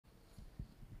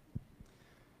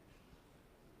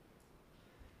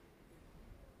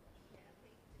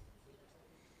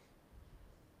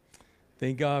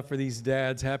Thank God for these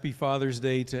dads. Happy Father's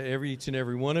Day to each and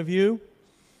every one of you.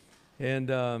 And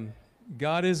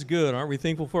God is good. Aren't we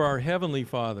thankful for our Heavenly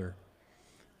Father?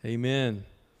 Amen.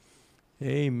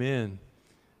 Amen.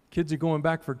 Kids are going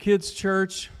back for kids'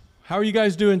 church. How are you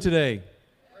guys doing today?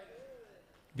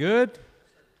 Good?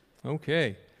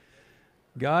 Okay.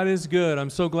 God is good.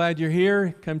 I'm so glad you're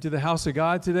here. Come to the house of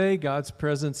God today, God's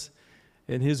presence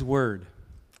and His Word.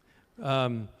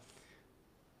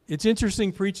 It's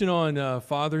interesting preaching on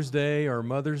Father's Day or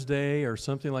Mother's Day or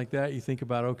something like that. You think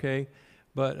about, okay,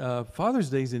 but Father's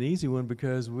Day is an easy one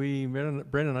because Brandon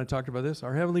and I talked about this,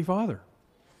 our Heavenly Father.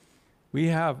 We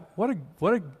have, what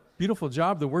a beautiful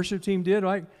job the worship team did,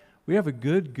 right? We have a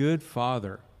good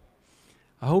Father.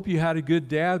 I hope you had a good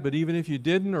dad, but even if you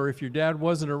didn't, or if your dad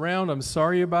wasn't around, I'm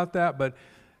sorry about that, but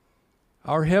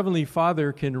our Heavenly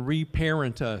Father can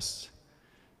reparent us,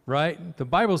 right? The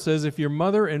Bible says if your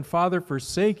mother and father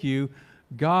forsake you,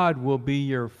 God will be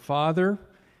your father.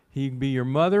 He'll be your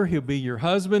mother. He'll be your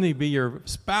husband. He'll be your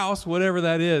spouse, whatever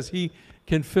that is. He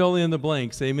can fill in the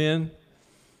blanks. Amen?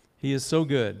 He is so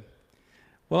good.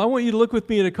 Well, I want you to look with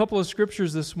me at a couple of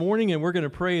scriptures this morning, and we're going to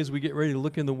pray as we get ready to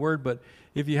look in the Word. But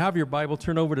if you have your Bible,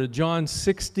 turn over to John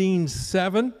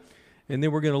 16:7, and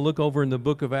then we're going to look over in the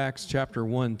book of Acts chapter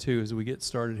 1, too, as we get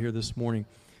started here this morning.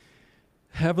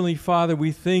 Heavenly Father,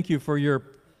 we thank you for your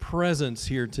presence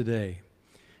here today.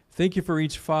 Thank you for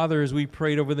each father as we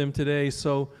prayed over them today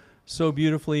so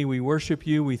beautifully. We worship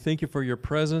you. We thank you for your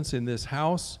presence in this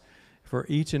house, for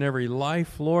each and every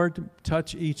life, Lord.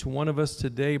 Touch each one of us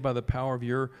today by the power of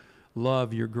your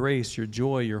love, your grace, your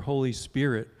joy, your Holy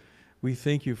Spirit. We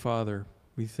thank you, Father.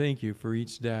 We thank you for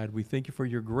each dad. We thank you for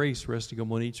your grace resting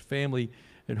upon each family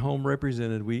and home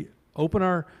represented. We open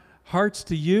our hearts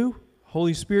to you.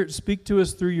 Holy Spirit, speak to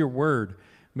us through your word.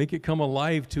 Make it come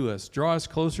alive to us. Draw us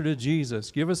closer to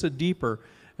Jesus. Give us a deeper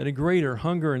and a greater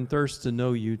hunger and thirst to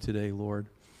know you today, Lord,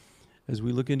 as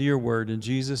we look into your word. In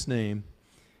Jesus' name.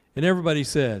 And everybody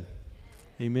said,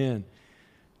 amen.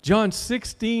 John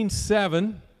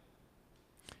 16:7.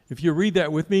 If you read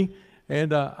that with me,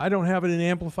 and I don't have it in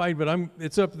Amplified, but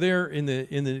it's up there in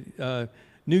the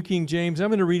New King James. I'm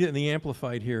going to read it in the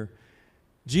Amplified here.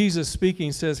 Jesus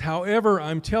speaking says, "However,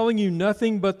 I'm telling you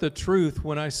nothing but the truth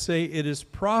when I say it is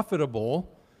profitable,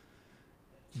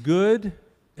 good,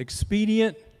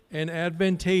 expedient, and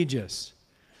advantageous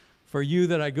for you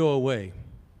that I go away.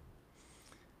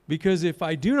 Because if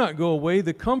I do not go away,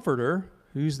 the Comforter,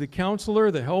 who's the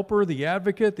Counselor, the Helper, the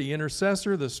Advocate, the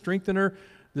Intercessor, the Strengthener,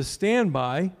 the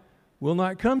Standby, will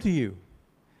not come to you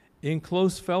in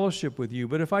close fellowship with you.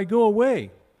 But if I go away,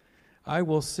 I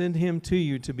will send him to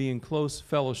you to be in close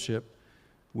fellowship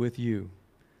with you."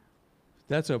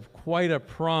 That's quite a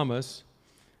promise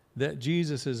that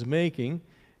Jesus is making.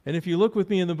 And if you look with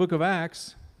me in the book of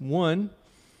Acts 1,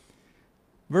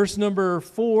 verse number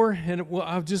 4, and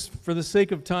I'll just, for the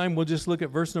sake of time, we'll just look at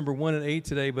verse number 1 and 8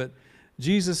 today. But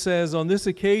Jesus says, on this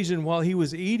occasion, while he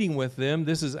was eating with them,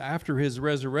 this is after his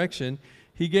resurrection,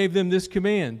 he gave them this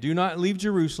command: "Do not leave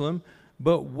Jerusalem,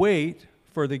 but wait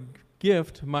for the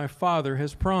gift my Father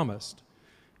has promised."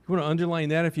 You want to underline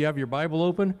that if you have your Bible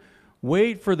open?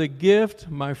 Wait for the gift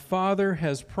my Father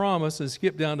has promised. And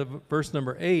skip down to verse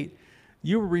number 8.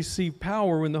 You will receive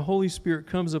power when the Holy Spirit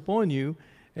comes upon you,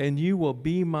 and you will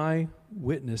be my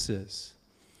witnesses.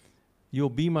 You'll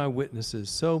be my witnesses.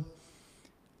 So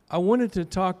I wanted to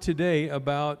talk today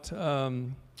about,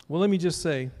 let me just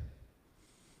say,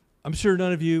 I'm sure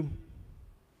none of you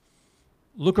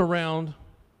look around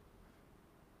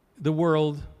the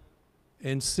world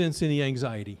and sense any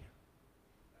anxiety.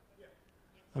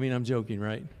 I mean, I'm joking,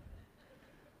 right?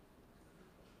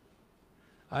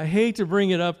 I hate to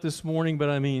bring it up this morning, but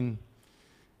I mean,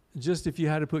 just if you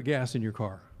had to put gas in your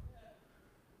car,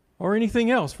 or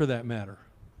anything else for that matter.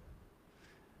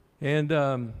 And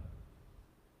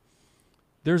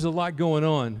there's a lot going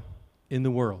on in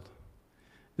the world.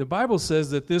 The Bible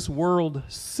says that this world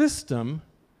system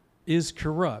is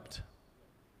corrupt,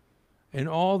 and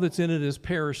all that's in it is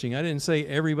perishing. I didn't say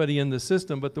everybody in the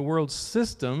system, but the world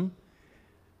system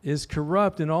is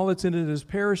corrupt, and all that's in it is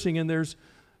perishing. And there's,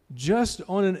 just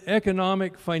on an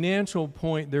economic, financial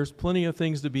point, there's plenty of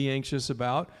things to be anxious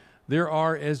about. There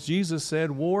are, as Jesus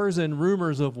said, wars and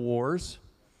rumors of wars.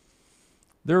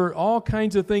 There are all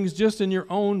kinds of things just in your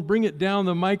own, bring it down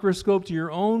the microscope to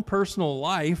your own personal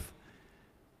life.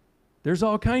 There's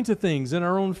all kinds of things in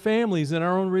our own families, in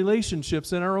our own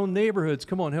relationships, in our own neighborhoods.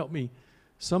 Come on, help me,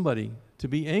 somebody, to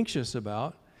be anxious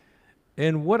about.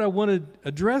 And what I want to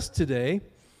address today,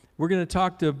 we're going to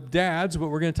talk to dads, but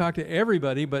we're going to talk to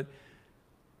everybody, but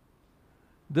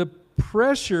the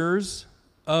pressures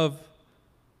of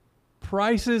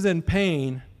prices and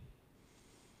pain,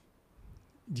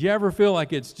 do you ever feel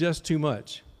like it's just too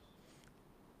much?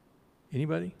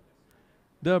 Anybody?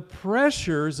 The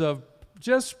pressures of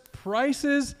just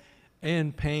prices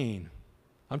and pain.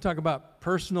 I'm talking about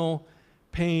personal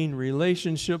pain,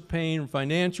 relationship pain,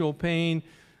 financial pain,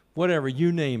 whatever,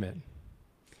 you name it.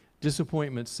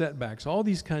 Disappointments, setbacks, all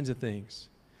these kinds of things.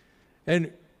 And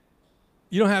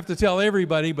you don't have to tell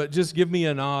everybody, but just give me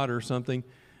a nod or something.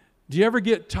 Do you ever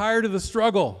get tired of the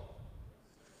struggle?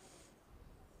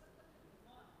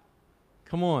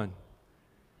 Come on.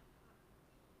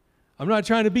 I'm not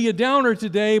trying to be a downer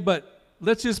today, but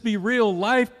let's just be real.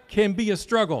 Life can be a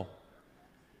struggle.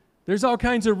 There's all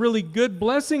kinds of really good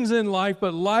blessings in life,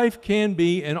 but life can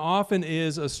be and often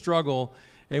is a struggle.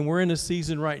 And we're in a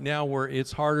season right now where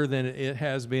it's harder than it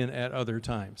has been at other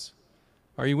times.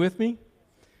 Are you with me?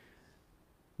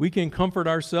 We can comfort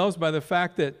ourselves by the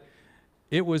fact that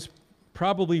it was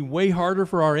probably way harder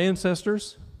for our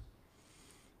ancestors.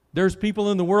 There's people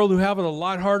in the world who have it a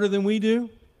lot harder than we do.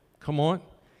 Come on.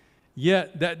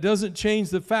 Yet that doesn't change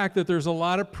the fact that there's a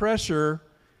lot of pressure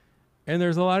and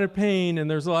there's a lot of pain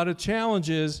and there's a lot of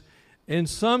challenges, and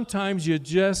sometimes you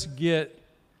just get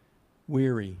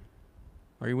weary.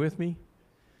 Are you with me?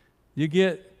 You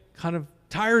get kind of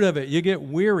tired of it. You get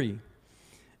weary.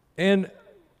 And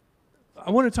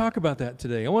I want to talk about that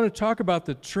today. I want to talk about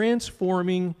the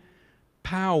transforming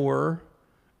power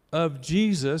of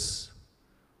Jesus,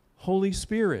 Holy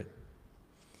Spirit.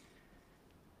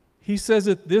 He says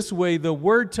it this way. The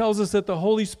Word tells us that the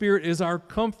Holy Spirit is our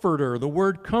comforter. The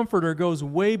word comforter goes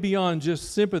way beyond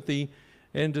just sympathy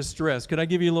and distress. Could I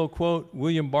give you a little quote?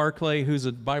 William Barclay, who's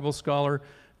a Bible scholar,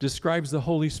 describes the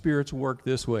Holy Spirit's work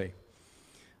this way.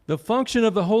 The function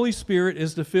of the Holy Spirit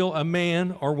is to fill a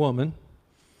man or woman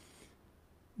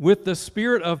with the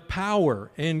spirit of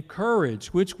power and courage,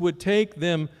 which would take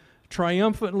them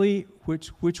triumphantly,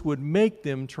 which would make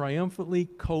them triumphantly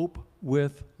cope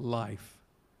with life.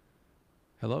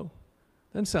 Hello?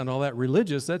 Doesn't sound all that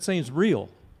religious. That seems real,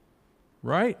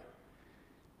 right?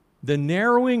 The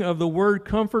narrowing of the word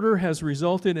comforter has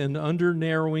resulted in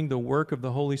under-narrowing the work of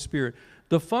the Holy Spirit.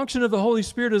 The function of the Holy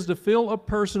Spirit is to fill a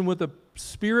person with a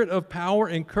spirit of power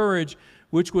and courage,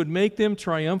 which would make them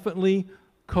triumphantly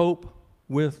cope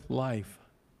with life.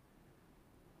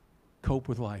 Cope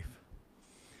with life.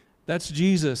 That's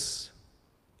Jesus'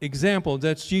 example.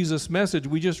 That's Jesus' message.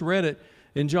 We just read it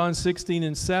in John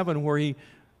 16:7, where he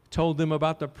told them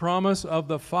about the promise of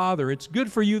the Father. It's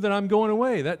good for you that I'm going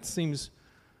away. That seems,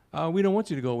 we don't want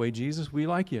you to go away, Jesus. We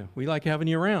like you. We like having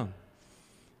you around.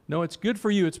 No, it's good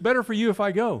for you. It's better for you if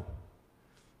I go.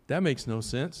 That makes no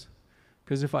sense.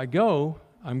 Because if I go,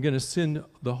 I'm going to send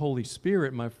the Holy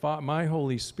Spirit, my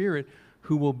Holy Spirit,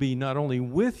 who will be not only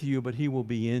with you, but he will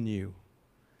be in you.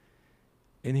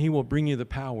 And he will bring you the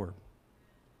power.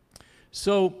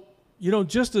 So,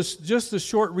 just a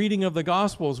short reading of the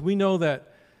Gospels, we know that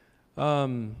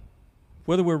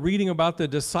whether we're reading about the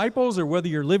disciples or whether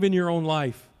you're living your own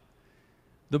life,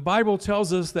 the Bible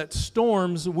tells us that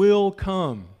storms will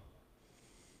come.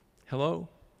 Hello?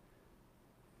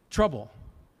 Trouble.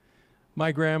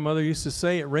 My grandmother used to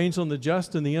say, it rains on the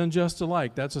just and the unjust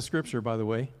alike. That's a scripture, by the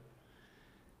way.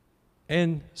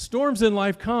 And storms in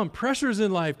life come, pressures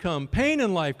in life come, pain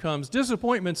in life comes,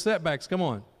 disappointments, setbacks, come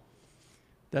on.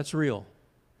 That's real.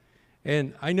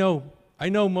 And I know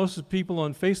most of the people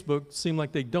on Facebook seem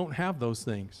like they don't have those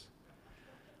things.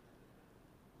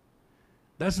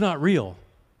 That's not real.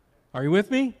 Are you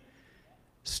with me?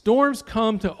 Storms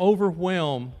come to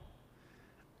overwhelm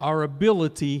our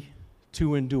ability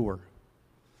to endure.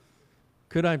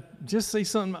 Could I just say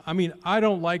something? I mean, I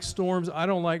don't like storms. I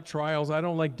don't like trials. I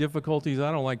don't like difficulties.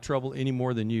 I don't like trouble any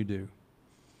more than you do.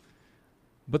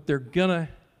 But they're going to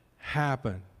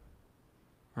happen.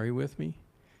 Are you with me?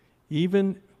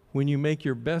 Even when you make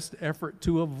your best effort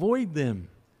to avoid them,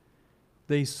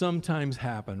 they sometimes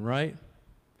happen, right?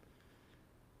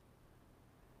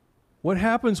 What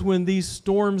happens when these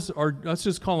storms are, let's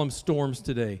just call them storms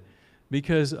today,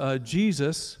 because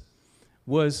Jesus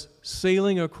was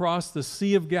sailing across the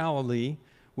Sea of Galilee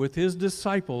with his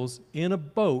disciples in a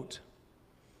boat.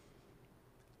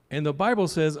 And the Bible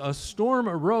says a storm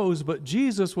arose, but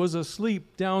Jesus was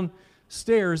asleep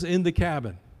downstairs in the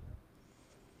cabin.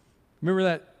 Remember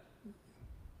that?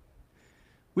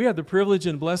 We had the privilege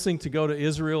and blessing to go to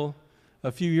Israel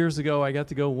a few years ago. I got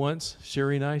to go once,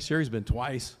 Sherry and I. Sherry's been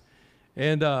twice.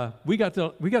 And we got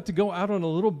to go out on a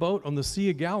little boat on the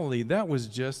Sea of Galilee. That was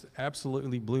just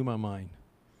absolutely blew my mind.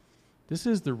 This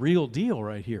is the real deal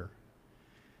right here.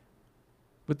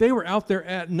 But they were out there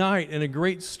at night, and a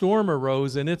great storm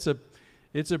arose, and it's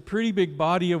It's a pretty big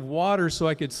body of water, so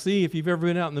I could see. If you've ever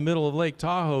been out in the middle of Lake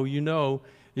Tahoe, you know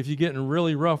if you get in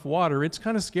really rough water, it's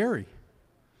kind of scary.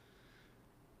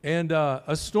 And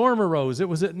a storm arose. It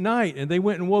was at night, and they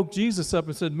went and woke Jesus up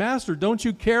and said, Master, don't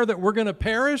you care that we're going to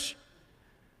perish?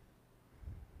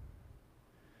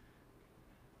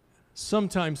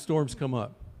 Sometimes storms come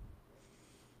up.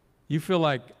 You feel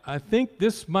like, I think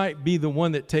this might be the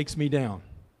one that takes me down.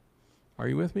 Are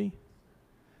you with me?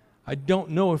 I don't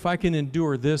know if I can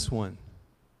endure this one.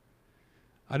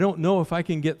 I don't know if I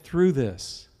can get through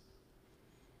this.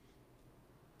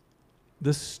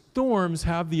 The storms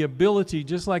have the ability,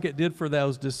 just like it did for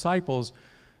those disciples,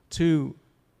 to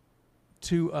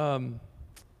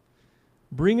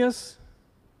bring us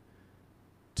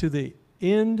to the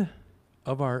end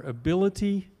of our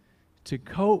ability to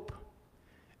cope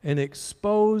and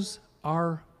expose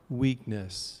our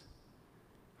weakness.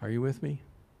 Are you with me?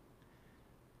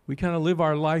 We kind of live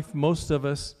our life, most of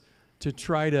us, to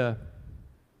try to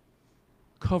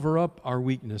cover up our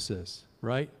weaknesses,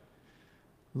 right?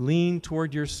 Lean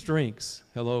toward your strengths.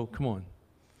 Hello, come on.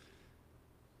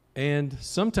 And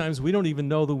sometimes we don't even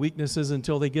know the weaknesses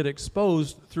until they get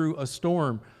exposed through a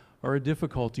storm or a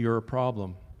difficulty or a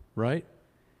problem, right?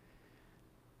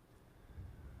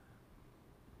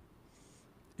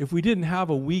 If we didn't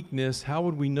have a weakness, how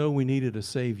would we know we needed a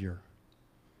Savior?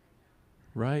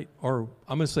 Right? Or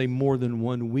I'm going to say more than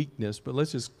one weakness, but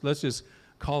let's just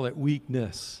call it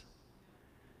weakness.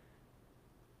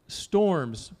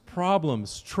 Storms,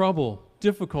 problems, trouble,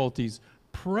 difficulties,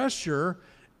 pressure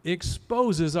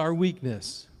exposes our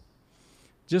weakness.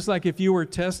 Just like if you were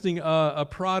testing a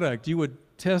product, you would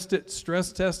test it,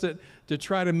 stress test it to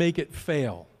try to make it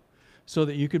fail so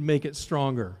that you could make it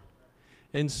stronger.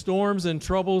 And storms and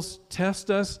troubles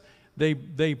test us.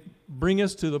 They bring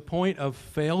us to the point of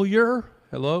failure.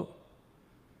 Hello?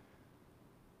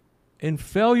 And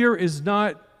failure is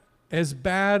not as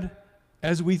bad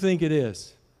as we think it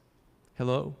is.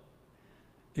 Hello?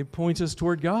 It points us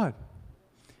toward God.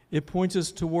 It points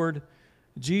us toward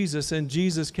Jesus. And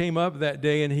Jesus came up that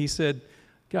day and he said,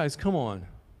 guys, come on.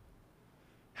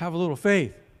 Have a little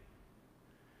faith.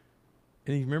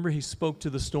 And you remember he spoke to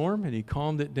the storm and he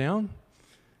calmed it down.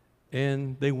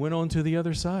 And they went on to the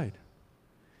other side.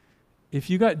 If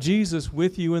you got Jesus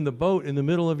with you in the boat in the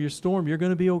middle of your storm, you're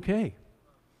going to be okay.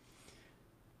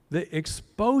 The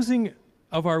exposing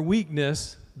of our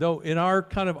weakness, though in our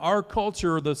kind of our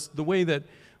culture, or the way that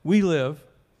we live,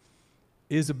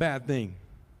 is a bad thing.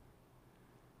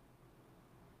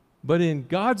 But in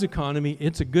God's economy,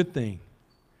 it's a good thing.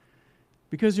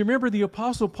 Because you remember the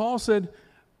Apostle Paul said,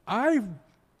 I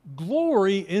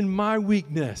glory in my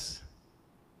weakness.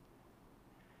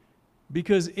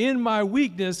 Because in my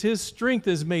weakness, his strength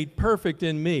is made perfect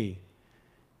in me.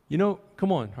 You know,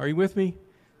 come on, are you with me?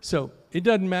 So it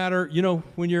doesn't matter, you know,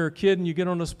 when you're a kid and you get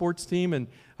on a sports team, and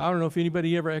I don't know if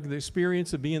anybody ever had the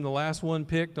experience of being the last one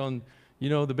picked on, you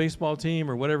know, the baseball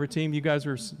team or whatever team you guys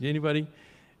were, anybody?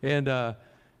 And they're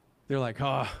like,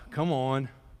 come on.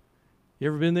 You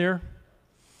ever been there?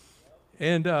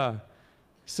 And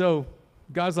so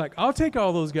God's like, I'll take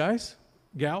all those guys,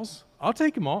 gals. I'll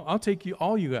take them all. I'll take you,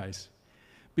 all you guys.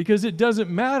 Because it doesn't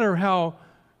matter how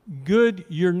good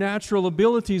your natural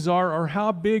abilities are or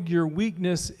how big your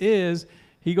weakness is.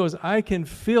 He goes, I can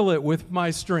fill it with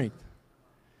my strength.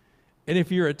 And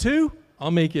if you're a 2,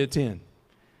 I'll make you a 10.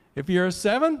 If you're a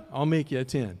 7, I'll make you a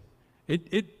 10.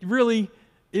 It really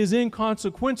is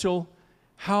inconsequential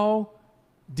how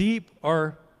deep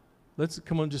or, let's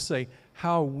come on, just say,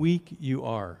 how weak you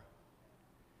are.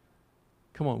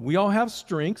 Come on, we all have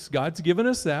strengths. God's given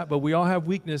us that, but we all have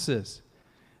weaknesses.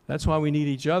 That's why we need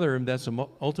each other, and that's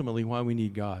ultimately why we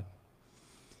need God.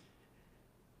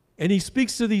 And he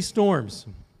speaks to these storms.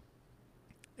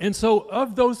 And so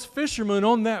of those fishermen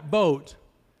on that boat,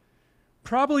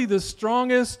 probably the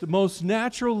strongest, most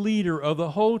natural leader of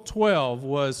the whole 12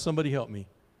 was, somebody help me,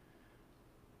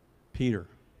 Peter.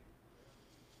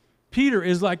 Peter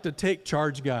is like the take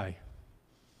charge guy.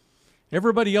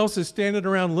 Everybody else is standing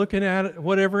around looking at it,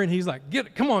 whatever, and he's like, get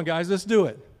it, come on guys, let's do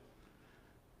it.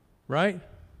 Right?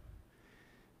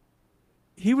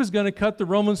 He was going to cut the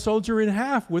Roman soldier in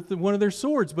half with one of their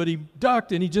swords, but he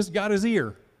ducked and he just got his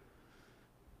ear.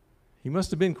 He must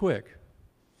have been quick.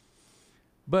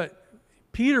 But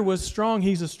Peter was strong.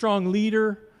 He's a strong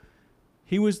leader.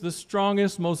 He was the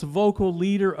strongest, most vocal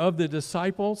leader of the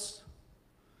disciples,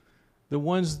 the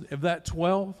ones of that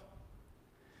 12.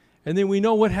 And then we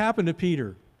know what happened to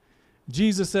Peter.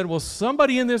 Jesus said, well,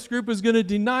 somebody in this group is going to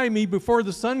deny me before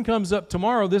the sun comes up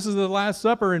tomorrow. This is the Last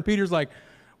Supper. And Peter's like,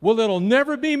 well, it'll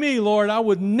never be me, Lord. I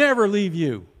would never leave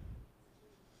you.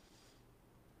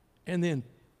 And then,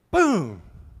 boom!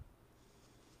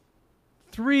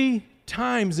 3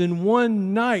 times in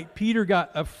one night, Peter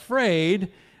got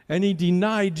afraid and he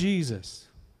denied Jesus.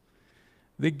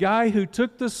 The guy who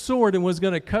took the sword and was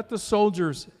going to cut the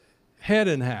soldier's head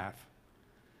in half.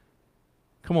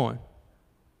 Come on.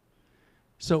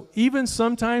 So even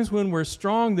sometimes when we're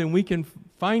strong, then we can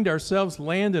find ourselves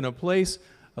land in a place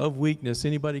of weakness.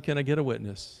 Anybody, can I get a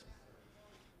witness?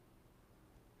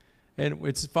 And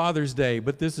it's Father's Day,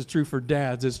 but this is true for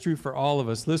dads. It's true for all of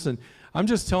us. Listen, I'm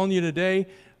just telling you today,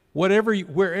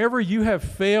 wherever you have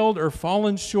failed or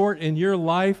fallen short in your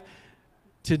life,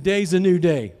 today's a new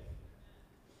day.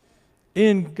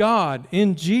 In God,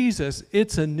 in Jesus,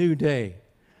 it's a new day.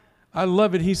 I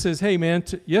love it. He says, hey man,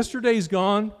 yesterday's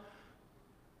gone.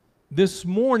 This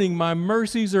morning, my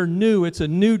mercies are new. It's a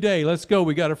new day. Let's go.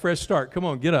 We got a fresh start. Come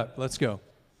on, get up. Let's go.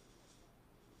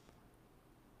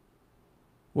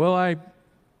 Well, I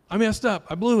messed up.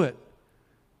 I blew it.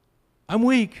 I'm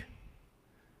weak.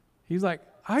 He's like,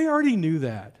 I already knew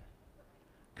that.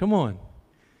 Come on.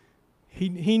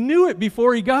 He knew it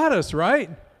before he got us, right?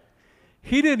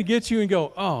 He didn't get you and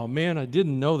go, oh man, I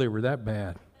didn't know they were that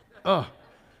bad. Oh.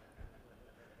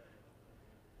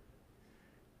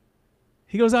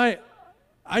 He goes, I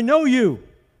know you.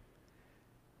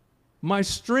 My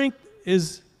strength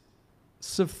is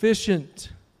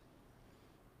sufficient.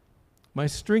 My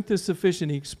strength is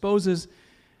sufficient. He exposes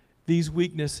these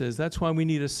weaknesses. That's why we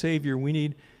need a Savior.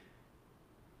 We've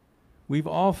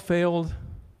all failed.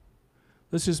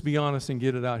 Let's just be honest and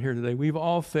get it out here today. We've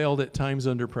all failed at times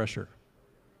under pressure.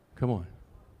 Come on.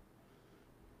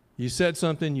 You said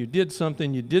something, you did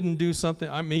something, you didn't do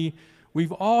something.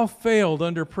 We've all failed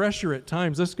under pressure at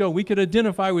times. Let's go. We could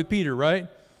identify with Peter, right?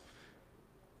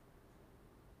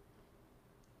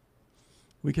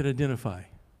 We could identify.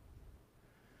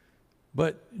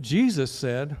 But Jesus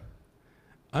said,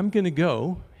 I'm going to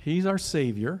go. He's our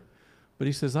Savior. But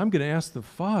he says, I'm going to ask the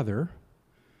Father.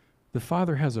 The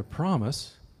Father has a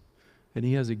promise, and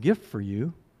he has a gift for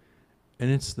you,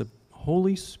 and it's the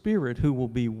Holy Spirit who will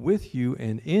be with you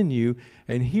and in you,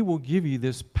 and he will give you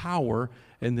this power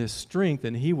and this strength,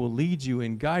 and he will lead you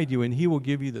and guide you, and he will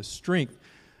give you the strength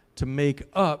to make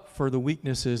up for the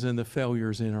weaknesses and the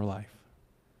failures in our life.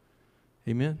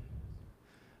 Amen?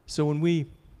 So when we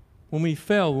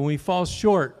fail, when we fall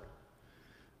short,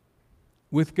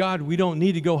 with God, we don't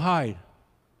need to go hide.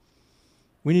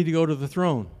 We need to go to the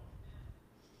throne.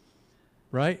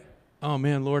 Right? Oh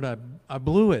man, Lord, I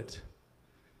blew it.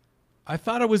 I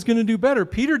thought I was going to do better.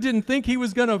 Peter didn't think he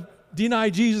was going to deny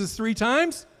Jesus 3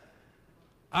 times.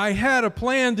 I had a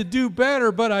plan to do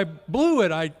better, but I blew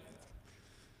it. I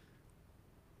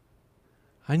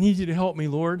need you to help me,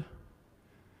 Lord.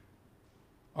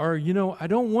 Or, I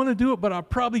don't want to do it, but I'll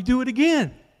probably do it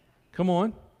again. Come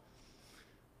on.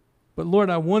 But Lord,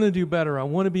 I want to do better. I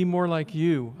want to be more like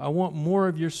you. I want more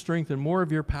of your strength and more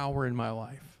of your power in my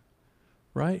life.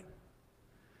 Right?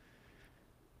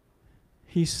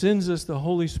 He sends us the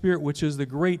Holy Spirit, which is the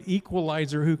great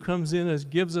equalizer who comes in and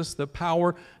gives us the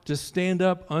power to stand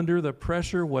up under the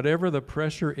pressure, whatever the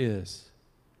pressure is.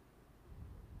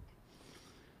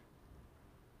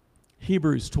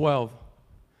 Hebrews 12,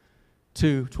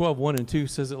 1 and 2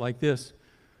 says it like this.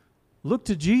 Look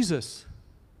to Jesus,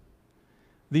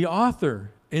 the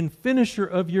author and finisher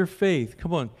of your faith.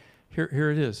 Come on,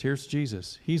 here it is. Here's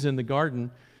Jesus. He's in the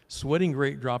garden, sweating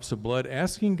great drops of blood,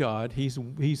 asking God.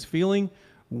 He's feeling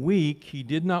weak. He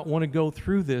did not want to go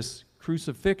through this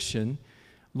crucifixion.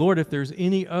 Lord, if there's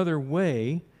any other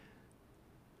way,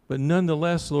 but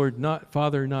nonetheless, Lord,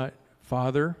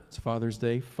 Father, it's Father's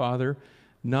Day, Father,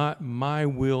 not my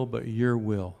will, but your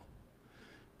will.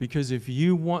 Because if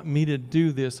you want me to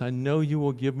do this, I know you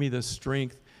will give me the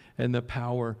strength and the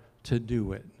power to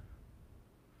do it.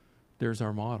 There's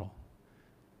our model.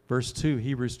 Verse 2,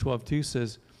 Hebrews 12:2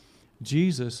 says,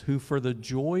 Jesus, who for the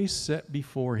joy set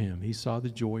before him, he saw the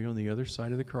joy on the other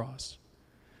side of the cross,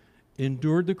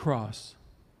 endured the cross.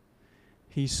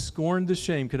 He scorned the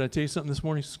shame. Could I tell you something this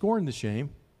morning? Scorned the shame.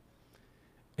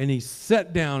 And he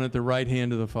sat down at the right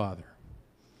hand of the Father.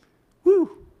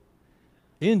 Woo!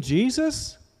 In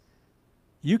Jesus,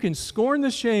 you can scorn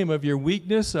the shame of your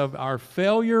weakness, of our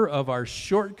failure, of our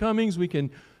shortcomings. We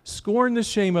can scorn the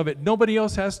shame of it. Nobody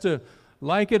else has to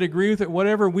like it, agree with it,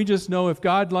 whatever. We just know if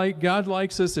God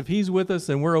likes us, if he's with us,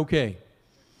 then we're okay.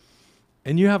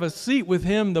 And you have a seat with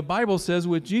him. The Bible says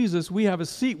with Jesus, we have a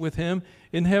seat with him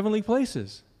in heavenly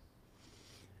places.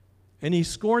 And he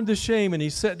scorned the shame, and he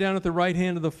sat down at the right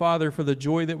hand of the Father for the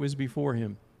joy that was before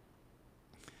him.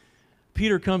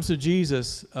 Peter comes to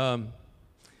Jesus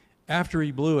after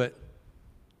he blew it.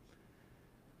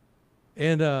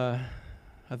 And I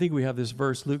I think we have this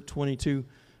verse, Luke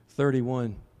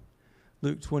 22:31.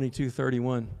 Luke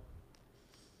 22:31.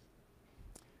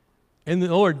 And the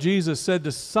Lord Jesus said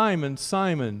to Simon,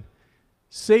 Simon,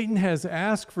 Satan has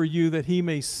asked for you that he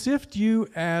may sift you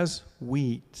as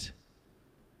wheat.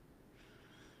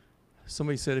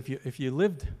 Somebody said, if you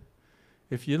lived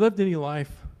any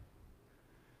life,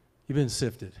 you've been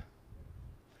sifted.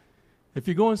 If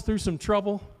you're going through some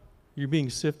trouble, you're being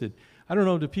sifted. I don't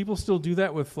know, do people still do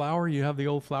that with flour? You have the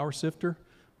old flour sifter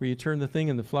where you turn the thing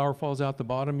and the flour falls out the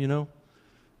bottom, you know?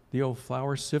 The old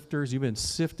flour sifters, you've been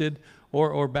sifted.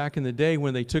 Or back in the day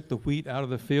when they took the wheat out of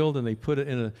the field and they put it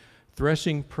in a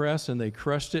threshing press and they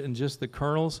crushed it and just the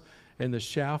kernels and the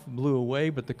chaff blew away,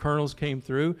 but the kernels came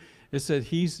through. It said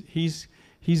he's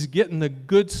getting the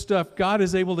good stuff. God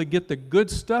is able to get the good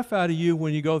stuff out of you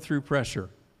when you go through pressure.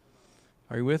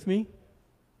 Are you with me?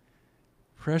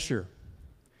 Pressure.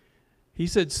 He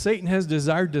said Satan has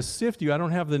desired to sift you. I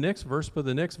don't have the next verse, but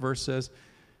the next verse says,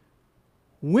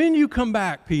 when you come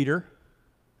back, Peter,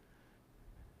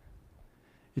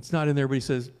 it's not in there, but he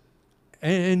says,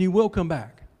 and you will come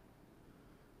back.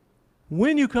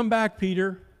 When you come back,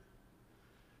 Peter,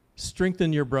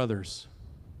 strengthen your brothers.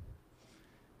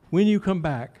 When you come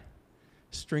back,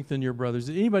 strengthen your brothers.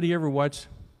 Did anybody ever watch,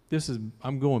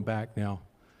 I'm going back now.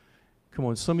 Come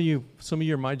on, some of you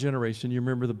are my generation. You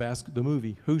remember the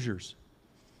movie, Hoosiers.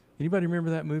 Anybody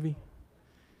remember that movie?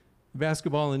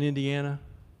 Basketball in Indiana.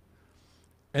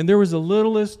 And there was the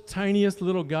littlest, tiniest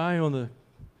little guy on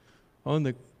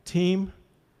the team.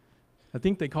 I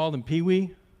think they called him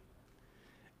Pee-wee.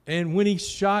 And when he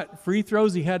shot free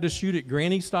throws, he had to shoot it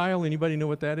granny style. Anybody know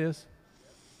what that is?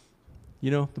 You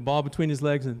know, the ball between his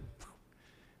legs.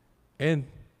 And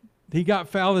he got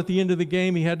fouled at the end of the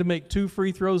game. He had to make 2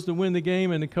 free throws to win the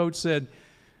game. And the coach said,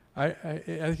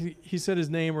 he said his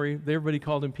name, or everybody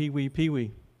called him Pee-wee,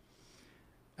 Pee-wee.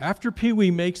 After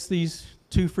Pee-wee makes these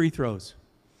 2 free throws,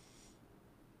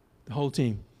 the whole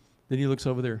team, then he looks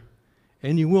over there.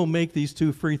 And you will make these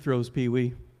 2 free throws,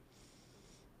 Pee-wee.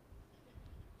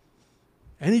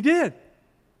 And he did.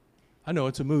 I know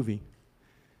it's a movie.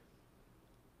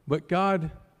 But God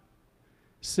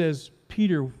says,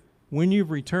 Peter, when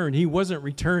you've returned, he wasn't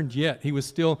returned yet. He was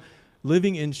still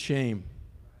living in shame.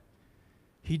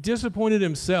 He disappointed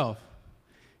himself.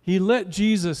 He let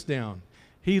Jesus down.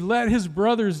 He let his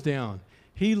brothers down.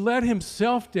 He let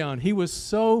himself down. He was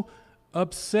so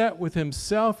upset with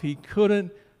himself, he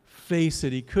couldn't face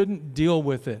it. He couldn't deal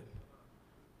with it.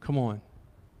 Come on.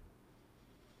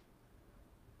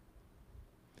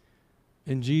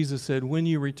 And Jesus said, when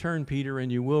you return, Peter,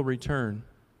 and you will return,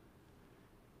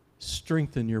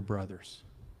 strengthen your brothers.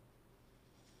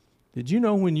 Did you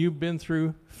know when you've been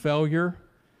through failure,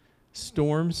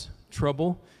 storms,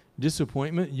 trouble,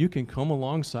 disappointment, you can come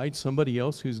alongside somebody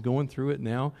else who's going through it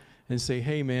now and say,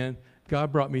 hey man,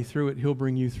 God brought me through it. He'll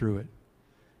bring you through it.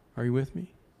 Are you with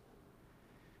me?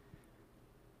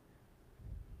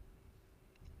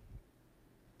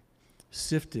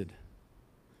 Sifted.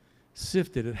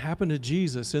 It happened to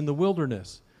Jesus in the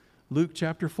wilderness. Luke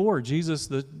chapter 4, Jesus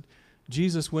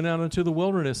went out into the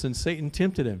wilderness and Satan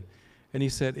tempted him. And he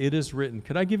said, it is written.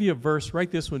 Could I give you a verse?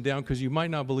 Write this one down because you might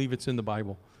not believe it's in the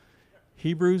Bible.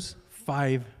 Hebrews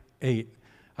 5:8.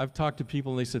 I've talked to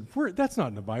people and they said, that's not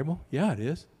in the Bible. Yeah, it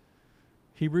is.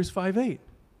 Hebrews 5:8.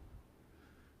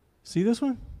 See this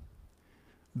one?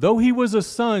 Though he was a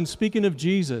son, speaking of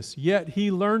Jesus, yet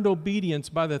he learned obedience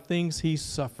by the things he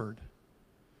suffered.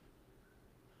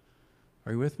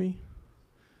 Are you with me?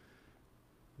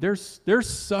 There's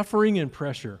suffering and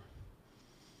pressure.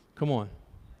 Come on.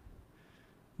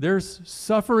 There's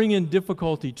suffering and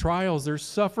difficulty, trials. There's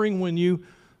suffering when you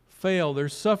fail.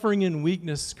 There's suffering and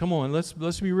weakness. Come on, let's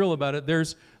be real about it.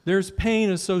 There's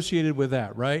pain associated with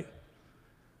that, right?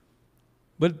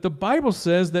 But the Bible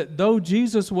says that though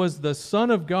Jesus was the Son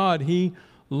of God, he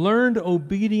learned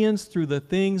obedience through the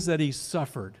things that he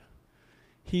suffered.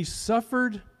 He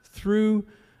suffered through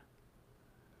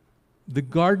the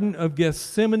Garden of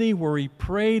Gethsemane where he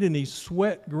prayed and he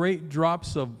sweat great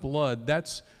drops of blood.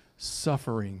 That's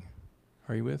suffering.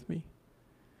 Are you with me?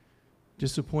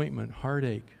 Disappointment,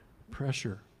 heartache,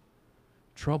 pressure,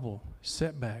 trouble,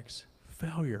 setbacks,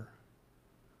 failure,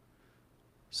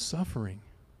 suffering.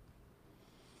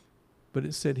 But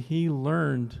it said he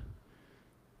learned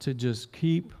to just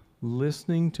keep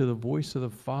listening to the voice of the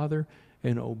Father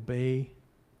and obey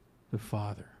the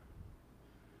Father.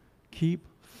 Keep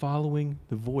following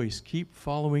the voice. Keep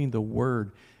following the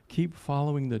Word. Keep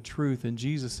following the truth. And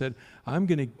Jesus said, I'm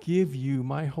going to give you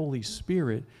my Holy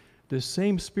Spirit. The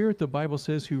same Spirit, the Bible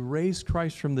says, who raised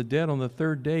Christ from the dead on the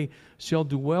 3rd day shall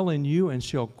dwell in you and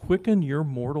shall quicken your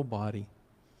mortal body.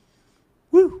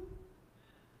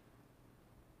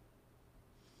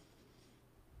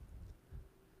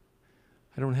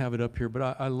 don't have it up here,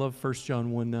 but I love 1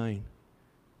 John 1:9.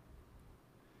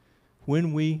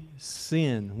 When we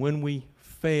sin, when we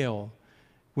fail,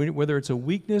 whether it's a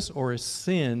weakness or a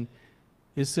sin,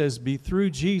 it says, be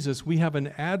through Jesus, we have an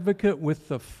advocate with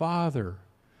the Father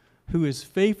who is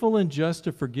faithful and just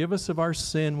to forgive us of our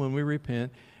sin when we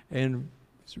repent and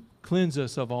cleanse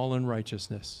us of all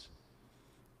unrighteousness.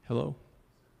 Hello?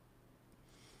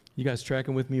 You guys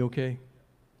tracking with me okay?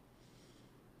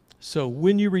 So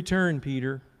when you return,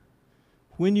 Peter,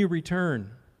 when you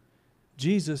return,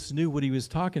 Jesus knew what he was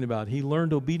talking about. He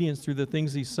learned obedience through the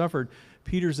things he suffered.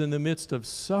 Peter's in the midst of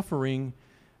suffering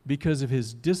because of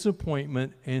his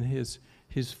disappointment and his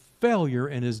failure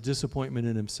and his disappointment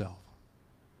in himself.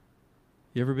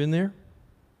 You ever been there?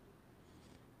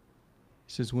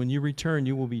 He says, when you return,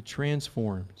 you will be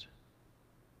transformed.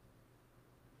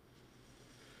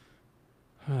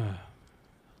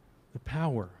 The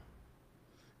power.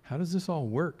 How does this all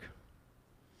work?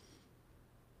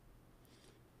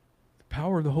 The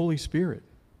power of the Holy Spirit.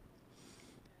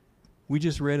 We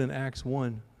just read in Acts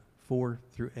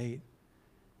 1:4-8.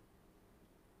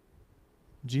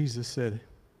 Jesus said,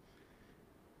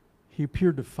 he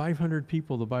appeared to 500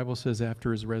 people, the Bible says,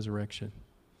 after his resurrection.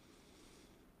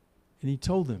 And he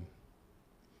told them,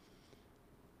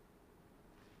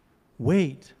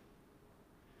 wait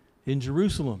in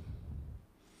Jerusalem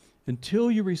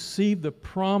until you receive the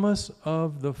promise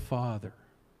of the Father.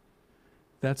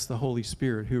 That's the Holy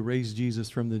Spirit who raised Jesus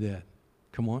from the dead.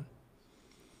 Come on.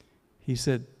 He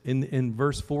said, in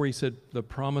verse 4, he said, the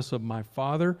promise of my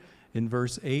Father. In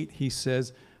verse 8, he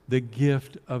says, the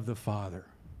gift of the Father.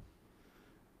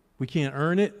 We can't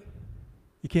earn it.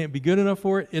 You can't be good enough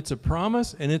for it. It's a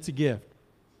promise and it's a gift.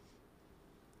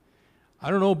 I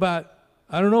don't know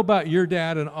about your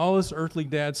dad and all us earthly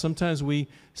dads. Sometimes we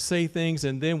say things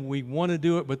and then we want to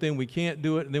do it, but then we can't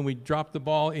do it, and then we drop the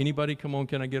ball. Anybody? Come on,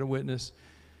 can I get a witness?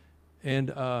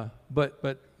 And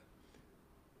but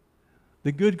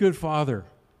the good Father,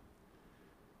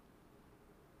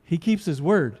 he keeps his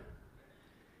word.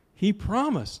 He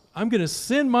promised, I'm going to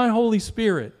send my Holy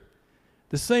Spirit,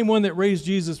 the same one that raised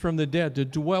Jesus from the dead, to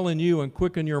dwell in you and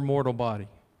quicken your mortal body.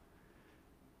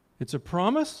 It's a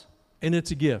promise and it's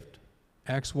a gift.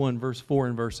 Acts 1, verse 4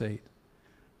 and verse 8.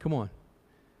 Come on.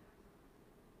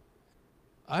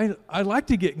 I like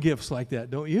to get gifts like that,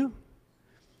 don't you?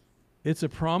 It's a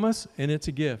promise and it's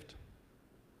a gift.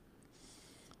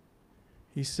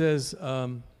 He says,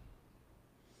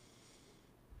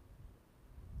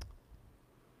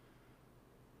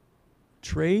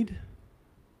 trade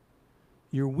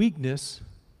your weakness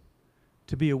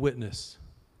to be a witness.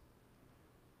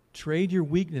 Trade your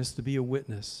weakness to be a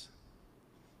witness.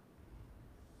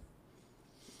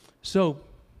 So,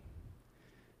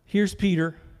 here's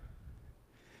Peter.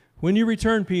 When you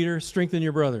return, Peter, strengthen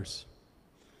your brothers.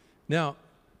 Now,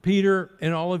 Peter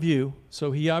and all of you,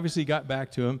 so he obviously got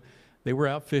back to him. They were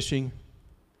out fishing.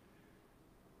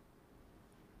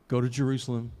 Go to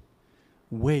Jerusalem.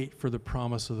 Wait for the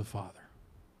promise of the Father.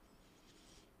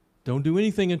 Don't do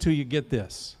anything until you get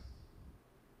this.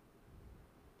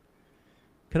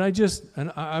 Can I just,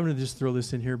 and I'm going to just throw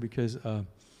this in here because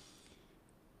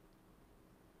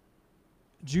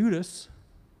Judas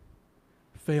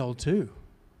failed too.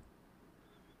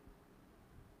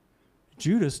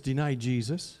 Judas denied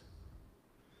Jesus.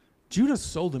 Judas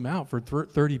sold him out for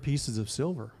 30 pieces of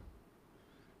silver.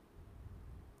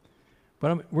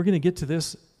 But we're going to get to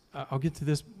this. I'll get to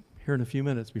this here in a few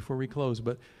minutes before we close.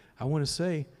 But I want to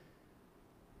say,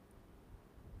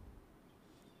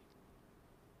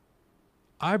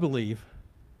 I believe,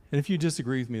 and if you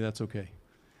disagree with me, that's okay.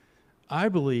 I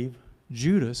believe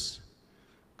Judas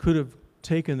could have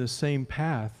taken the same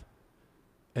path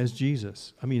as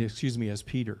Jesus. As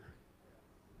Peter.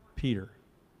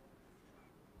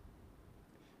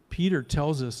 Peter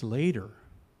tells us later,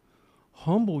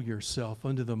 humble yourself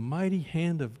under the mighty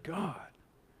hand of God,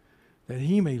 that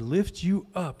he may lift you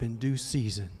up in due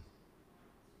season.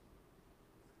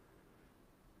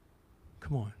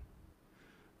 Come on.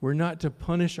 We're not to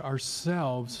punish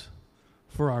ourselves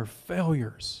for our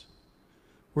failures.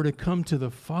 We're to come to the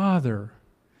Father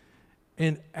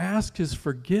and ask his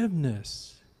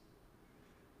forgiveness.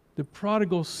 The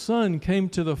prodigal son came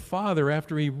to the Father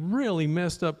after he really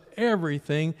messed up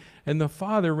everything, and the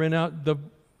Father ran out,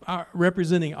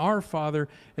 representing our Father,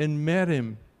 and met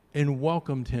him and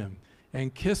welcomed him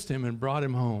and kissed him and brought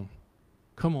him home.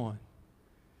 Come on.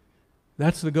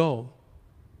 That's the goal.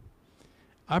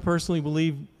 I personally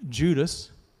believe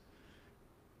Judas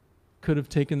could have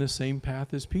taken the same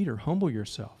path as Peter. Humble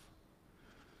yourself.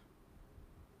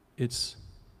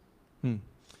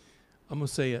 I'm going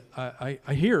to say it.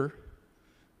 I hear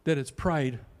that it's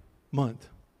Pride Month.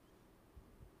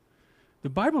 The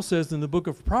Bible says in the book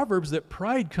of Proverbs that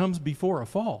pride comes before a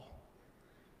fall.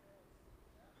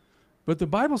 But the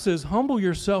Bible says, humble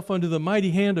yourself under the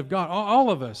mighty hand of God. All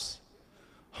of us.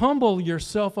 Humble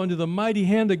yourself under the mighty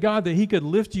hand of God that He could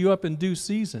lift you up in due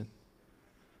season.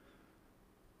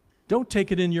 Don't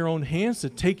take it in your own hands to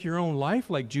take your own life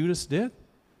like Judas did.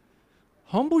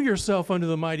 Humble yourself under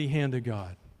the mighty hand of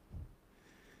God.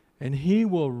 And He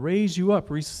will raise you up.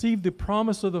 Receive the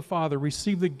promise of the Father.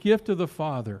 Receive the gift of the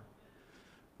Father.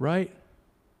 Right?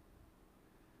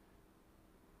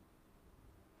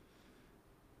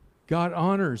 God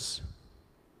honors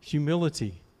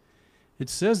humility. It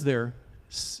says there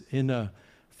in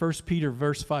 1 Peter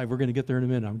verse 5, we're going to get there in a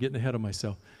minute. I'm getting ahead of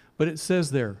myself. But it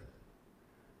says there,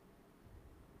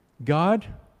 God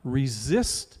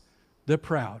resists the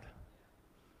proud.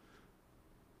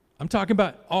 I'm talking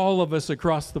about all of us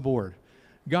across the board.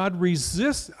 God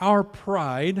resists our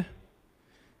pride,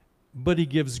 but He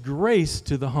gives grace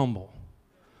to the humble.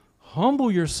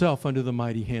 Humble yourself under the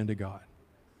mighty hand of God.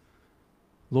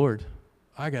 Lord,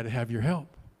 I got to have your help.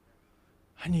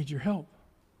 I need your help.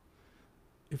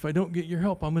 If I don't get your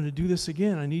help, I'm going to do this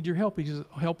again. I need your help. He says,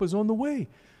 help is on the way.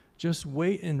 Just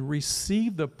wait and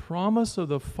receive the promise of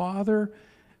the Father,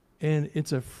 and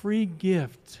it's a free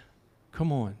gift.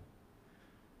 Come on.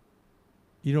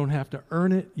 You don't have to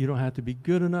earn it. You don't have to be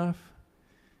good enough.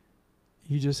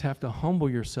 You just have to humble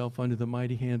yourself under the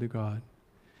mighty hand of God.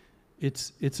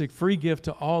 It's a free gift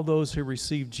to all those who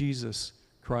receive Jesus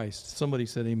Christ. Somebody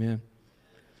said amen.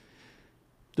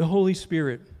 The Holy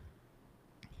Spirit.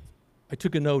 I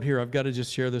took a note here. I've got to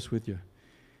just share this with you.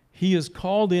 He is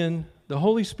called in, the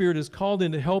Holy Spirit is called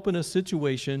in to help in a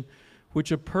situation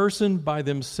which a person by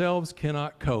themselves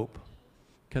cannot cope.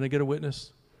 Can I get a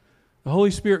witness? The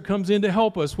Holy Spirit comes in to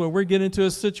help us when we get into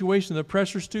a situation, the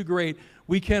pressure's too great,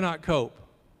 we cannot cope.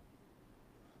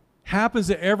 Happens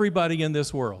to everybody in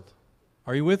this world.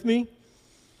 Are you with me?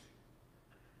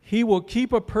 He will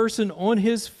keep a person on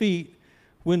his feet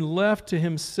when left to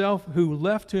himself, who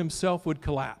left to himself would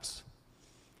collapse.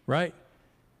 Right?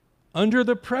 Under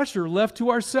the pressure, left to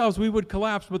ourselves, we would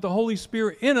collapse, but the Holy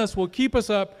Spirit in us will keep us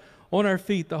up on our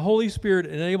feet. The Holy Spirit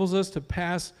enables us to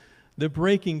pass the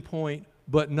breaking point,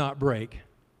 but not break.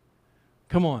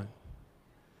 Come on.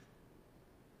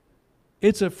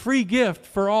 It's a free gift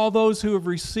for all those who have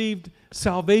received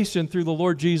salvation through the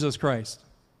Lord Jesus Christ.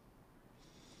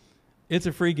 It's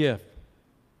a free gift.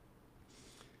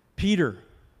 Peter,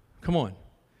 come on.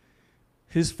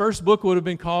 His first book would have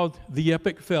been called The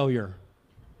Epic Failure.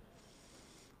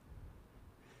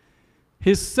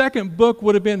 His second book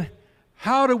would have been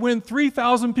How to Win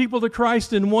 3,000 People to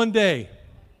Christ in One Day.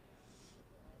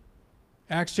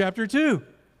 Acts chapter 2.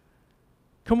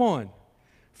 Come on.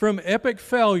 From epic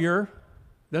failure,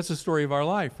 that's the story of our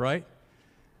life, right?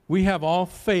 We have all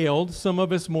failed, some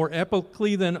of us more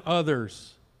epically than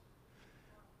others.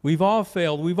 We've all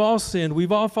failed, we've all sinned,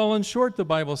 we've all fallen short, the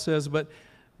Bible says, but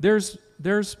there's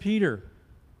Peter.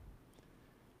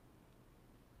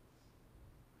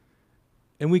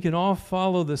 And we can all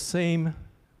follow the same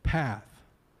path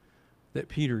that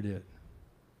Peter did.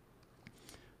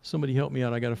 Somebody help me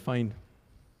out. I got to find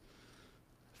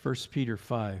 1 Peter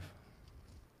 5.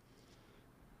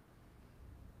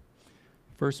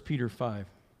 1 Peter 5.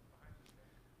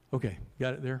 Okay,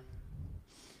 got it there?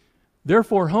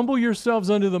 Therefore, humble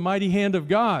yourselves under the mighty hand of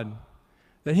God,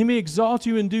 that He may exalt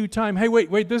you in due time. Hey,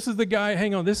 wait, this is the guy,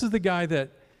 hang on, this is the guy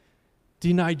that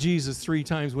denied Jesus 3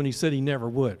 times when He said He never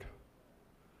would.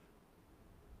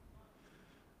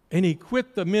 And he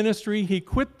quit the ministry, he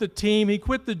quit the team, he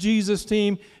quit the Jesus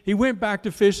team, he went back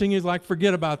to fishing, he's like,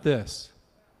 forget about this.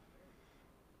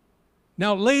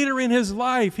 Now later in his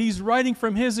life, he's writing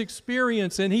from his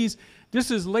experience, and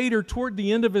this is later toward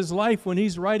the end of his life when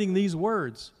he's writing these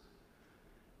words.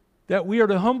 That we are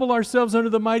to humble ourselves under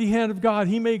the mighty hand of God.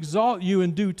 He may exalt you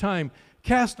in due time.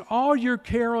 Cast all your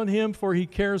care on Him, for He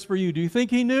cares for you. Do you think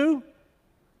he knew?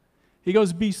 He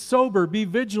goes, be sober, be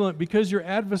vigilant, because your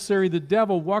adversary, the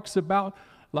devil, walks about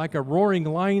like a roaring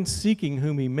lion seeking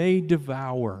whom he may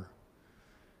devour.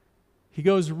 He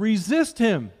goes, resist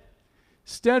him,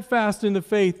 steadfast in the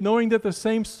faith, knowing that the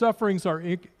same sufferings are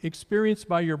experienced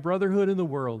by your brotherhood in the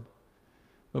world.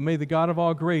 But may the God of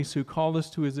all grace, who called us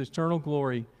to His eternal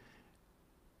glory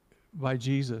by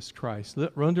Jesus Christ.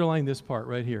 Underline this part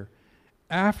right here.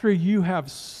 After you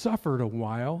have suffered a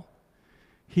while,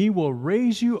 He will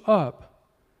raise you up,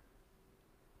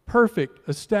 perfect,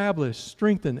 establish,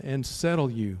 strengthen, and settle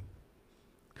you.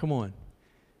 Come on.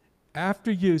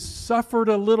 After you suffered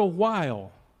a little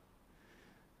while,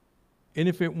 And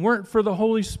if it weren't for the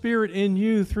Holy Spirit in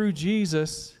you through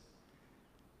Jesus,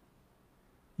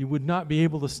 you would not be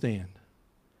able to stand.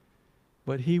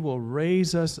 But He will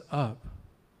raise us up.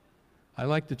 I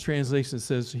like the translation that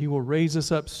says, He will raise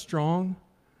us up strong,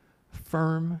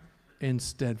 firm, and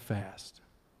steadfast.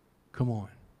 Come on.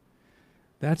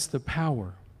 That's the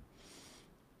power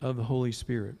of the Holy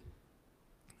Spirit.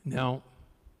 Now,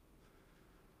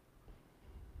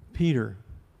 Peter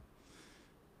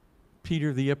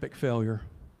the epic failure,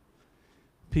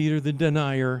 Peter the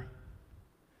denier,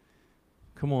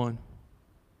 come on.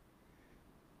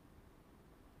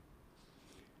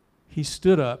 He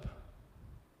stood up,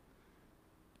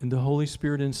 and the Holy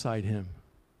Spirit inside him.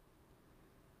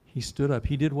 He stood up.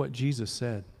 He did what Jesus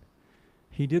said.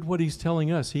 He did what He's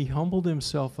telling us. He humbled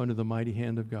Himself under the mighty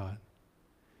hand of God.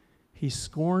 He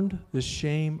scorned the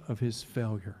shame of his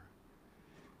failure.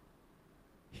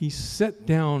 He sat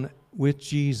down with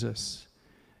Jesus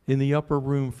in the upper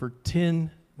room for 10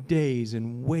 days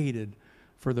and waited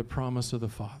for the promise of the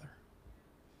Father.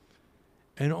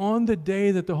 And on the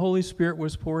day that the Holy Spirit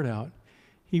was poured out,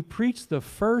 He preached the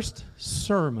first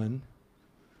sermon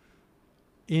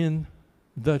in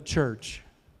the church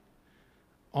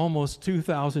almost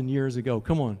 2,000 years ago.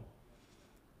 Come on.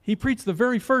 He preached the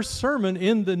very first sermon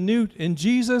in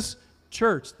Jesus'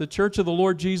 church, the church of the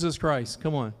Lord Jesus Christ.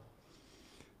 Come on.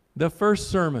 The first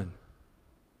sermon.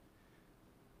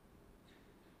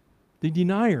 The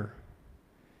denier.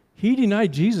 He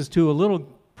denied Jesus to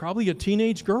probably a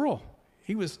teenage girl.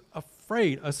 He was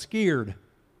afraid, scared.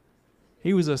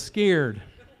 He was scared.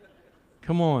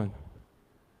 Come on.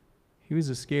 He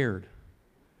was scared.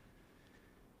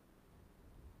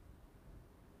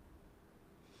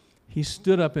 He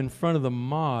stood up in front of the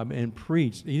mob and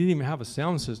preached. He didn't even have a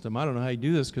sound system. I don't know how he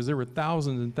do this because there were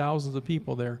thousands and thousands of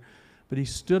people there. But he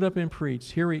stood up and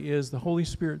preached. Here he is, the Holy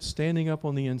Spirit standing up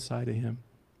on the inside of him.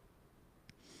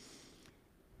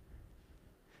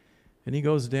 And he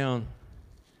goes down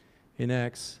in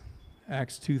Acts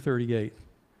 2:38.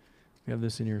 We have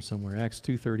this in here somewhere. Acts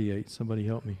 2:38. Somebody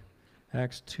help me.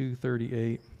 Acts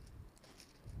 2:38.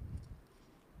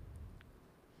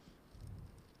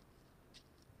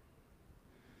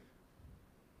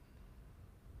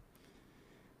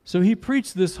 So he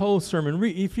preached this whole sermon.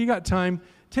 If you got time,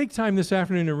 take time this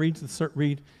afternoon and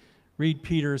read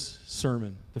Peter's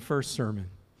sermon, the first sermon.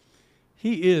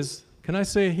 Can I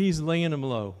say he's laying them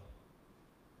low?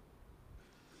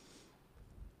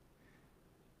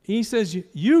 He says,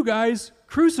 you guys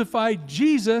crucified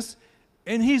Jesus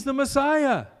and He's the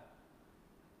Messiah.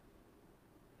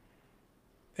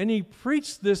 And he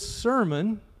preached this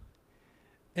sermon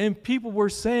and people were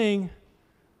saying,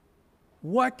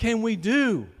 what can we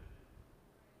do?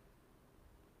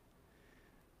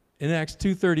 In Acts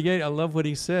 2:38, I love what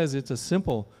he says. It's a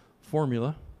simple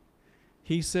formula.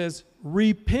 He says,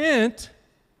 repent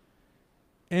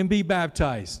and be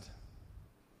baptized.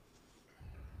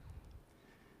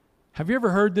 Have you ever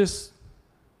heard this,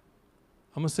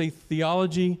 I'm going to say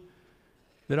theology,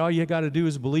 that all you got to do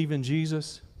is believe in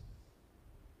Jesus?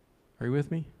 Are you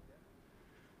with me?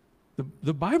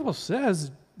 The Bible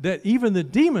says that even the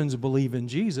demons believe in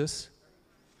Jesus,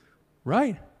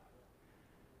 right?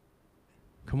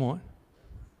 Come on.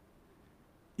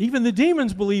 Even the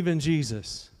demons believe in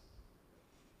Jesus.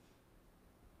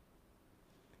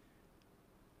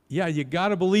 Yeah, you got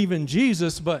to believe in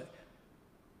Jesus, but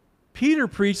Peter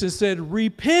preached and said,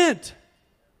 repent.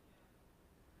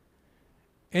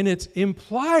 And it's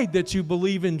implied that you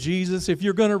believe in Jesus if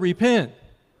you're going to repent.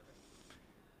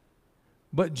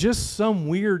 But just some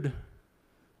weird,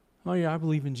 oh yeah, I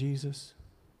believe in Jesus.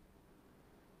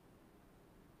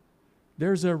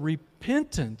 There's a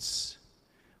repentance,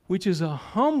 which is a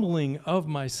humbling of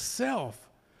myself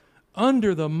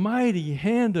under the mighty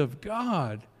hand of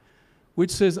God,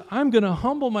 which says, I'm going to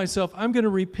humble myself. I'm going to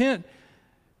repent.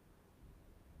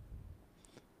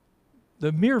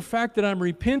 The mere fact that I'm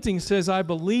repenting says I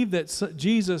believe that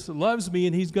Jesus loves me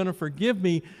and He's going to forgive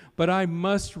me, but I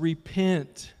must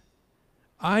repent.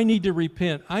 I need to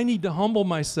repent. I need to humble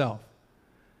myself.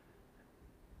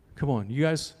 Come on, you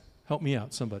guys help me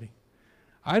out, somebody.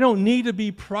 I don't need to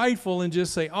be prideful and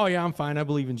just say, oh yeah, I'm fine, I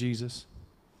believe in Jesus.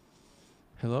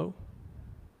 Hello?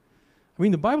 I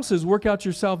mean, the Bible says work out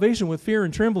your salvation with fear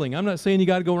and trembling. I'm not saying you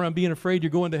got to go around being afraid you're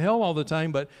going to hell all the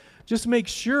time, but just make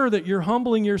sure that you're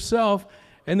humbling yourself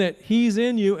and that He's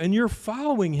in you and you're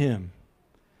following Him.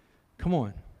 Come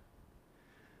on.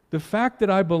 The fact that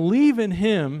I believe in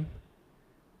Him,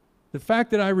 the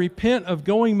fact that I repent of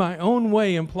going my own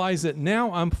way implies that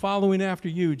now I'm following after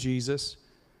You, Jesus.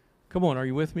 Come on, are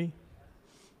you with me?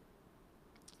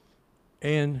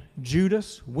 And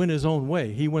Judas went his own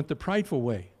way. He went the prideful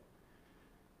way.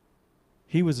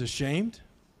 He was ashamed.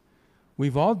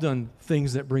 We've all done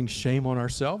things that bring shame on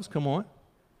ourselves. Come on.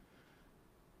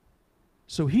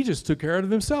 So he just took care of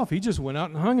himself. He just went out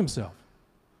and hung himself.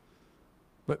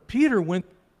 But Peter went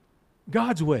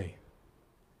God's way.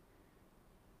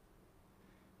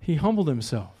 He humbled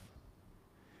himself.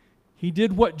 He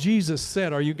did what Jesus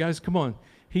said. Are you guys, come on.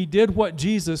 He did what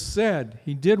Jesus said.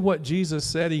 He did what Jesus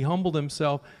said. He humbled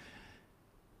himself.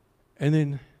 And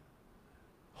then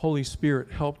Holy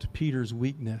Spirit helped Peter's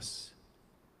weakness.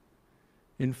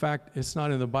 In fact, it's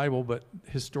not in the Bible, but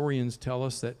historians tell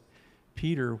us that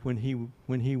Peter, when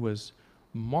he was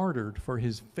martyred for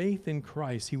his faith in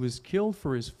Christ, he was killed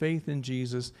for his faith in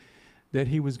Jesus, that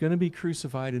he was going to be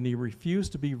crucified, and he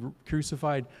refused to be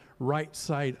crucified right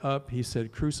side up. He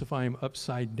said, crucify him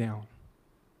upside down.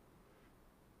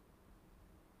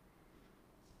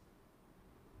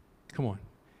 Come on.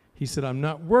 He said, I'm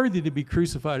not worthy to be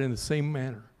crucified in the same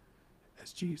manner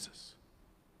as Jesus.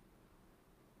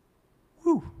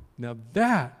 Whew. Now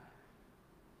that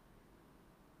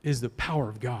is the power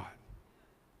of God.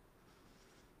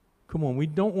 Come on, we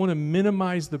don't want to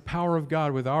minimize the power of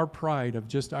God with our pride of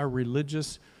just our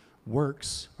religious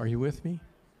works. Are you with me?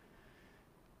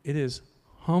 It is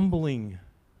humbling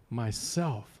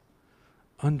myself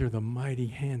under the mighty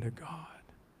hand of God,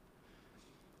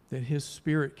 that His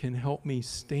Spirit can help me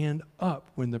stand up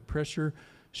when the pressure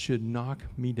should knock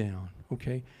me down,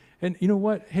 okay? And you know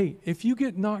what? Hey, if you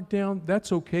get knocked down,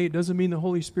 that's okay. It doesn't mean the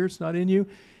Holy Spirit's not in you.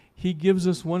 He gives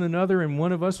us one another, and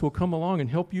one of us will come along and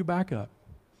help you back up.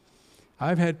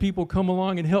 I've had people come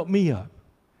along and help me up.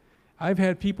 I've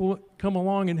had people come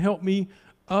along and help me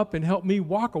up and help me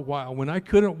walk a while when I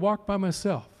couldn't walk by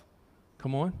myself.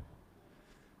 Come on.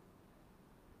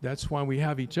 That's why we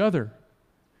have each other.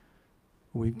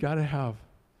 We've got to have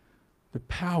the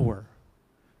power.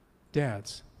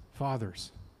 Dads,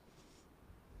 fathers,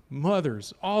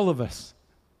 mothers, all of us.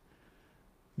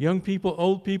 Young people,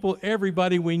 old people,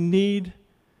 everybody, we need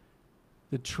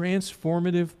the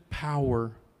transformative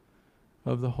power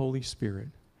of the Holy Spirit.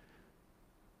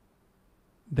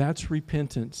 That's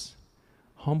repentance,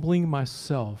 humbling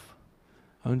myself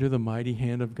under the mighty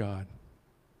hand of God,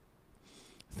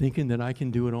 thinking that I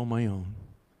can do it on my own,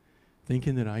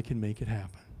 thinking that I can make it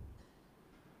happen.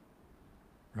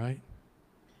 Right?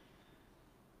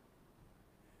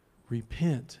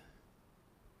 Repent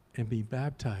and be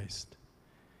baptized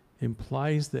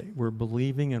implies that we're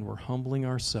believing and we're humbling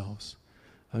ourselves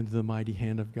under the mighty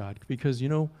hand of God. Because, you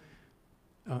know,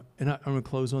 and I'm going to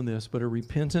close on this, but a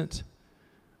repentant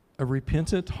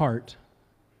heart,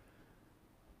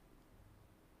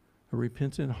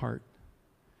 the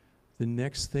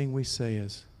next thing we say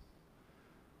is,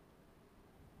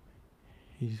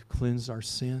 He cleansed our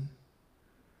sin.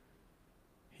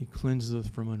 He cleanses us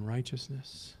from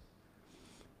unrighteousness.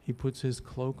 He puts His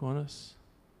cloak on us.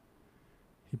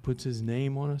 He puts His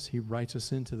name on us. He writes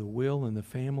us into the will and the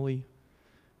family.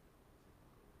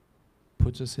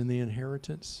 Puts us in the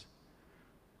inheritance.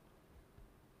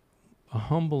 A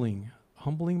humbling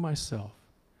myself.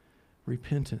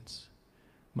 Repentance.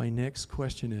 My next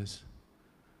question is,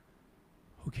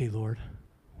 okay, Lord,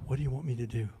 what do you want me to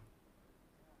do?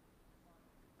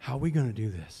 How are we going to do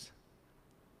this?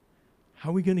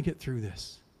 How are we going to get through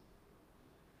this?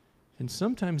 And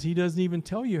sometimes He doesn't even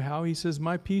tell you how. He says,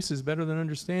 my peace is better than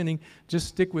understanding. Just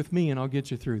stick with me and I'll get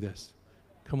you through this.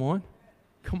 Come on.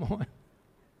 Come on.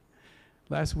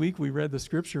 Last week we read the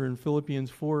scripture in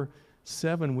Philippians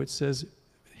 4:7, which says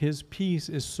His peace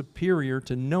is superior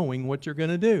to knowing what you're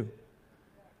going to do.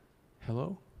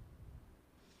 Hello?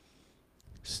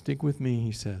 Stick with me,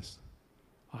 He says.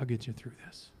 I'll get you through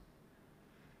this.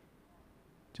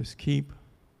 Just keep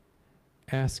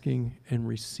asking and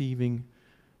receiving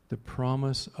the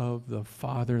promise of the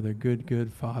Father, the good,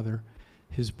 good Father,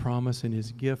 His promise and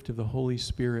His gift of the Holy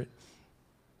Spirit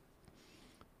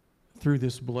through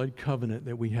this blood covenant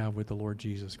that we have with the Lord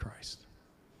Jesus Christ.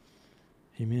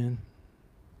 Amen.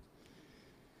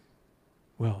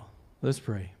 Well, let's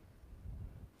pray.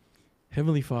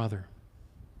 Heavenly Father,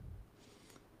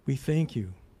 we thank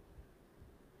You.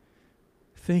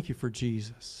 Thank You for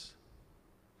Jesus.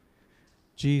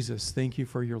 Jesus, thank You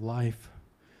for Your life,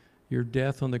 Your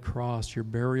death on the cross, Your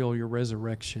burial, Your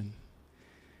resurrection.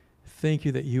 Thank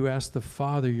You that You asked the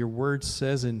Father, Your word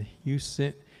says, and He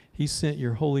sent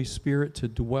Your Holy Spirit to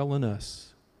dwell in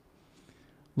us.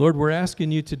 Lord, we're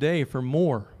asking You today for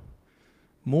more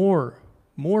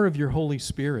of Your Holy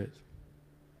Spirit.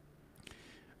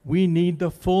 We need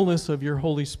the fullness of Your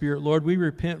Holy Spirit. Lord, we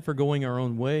repent for going our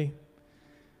own way.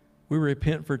 We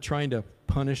repent for trying to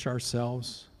punish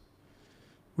ourselves.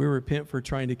 We repent for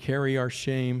trying to carry our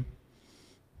shame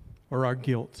or our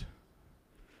guilt.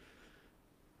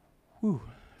 Whew.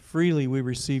 Freely we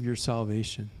receive your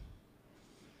salvation.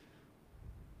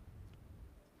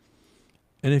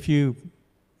 And if you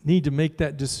need to make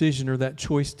that decision or that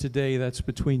choice today, that's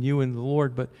between you and the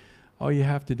Lord, but all you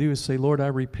have to do is say, Lord, I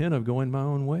repent of going my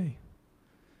own way.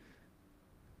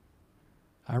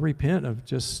 I repent of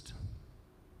just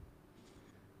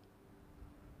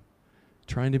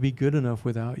trying to be good enough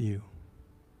without you.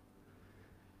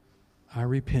 I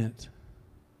repent.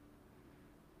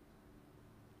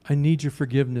 I need your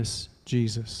forgiveness,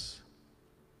 Jesus.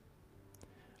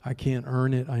 I can't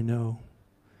earn it, I know.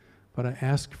 But I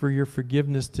ask for your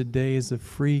forgiveness today as a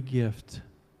free gift.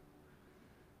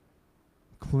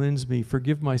 Cleanse me,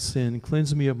 forgive my sin,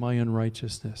 cleanse me of my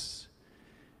unrighteousness.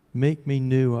 Make me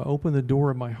new. I open the door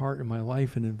of my heart and my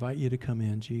life and invite you to come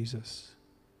in, Jesus.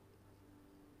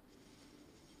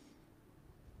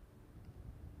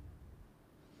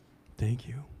 Thank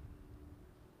you.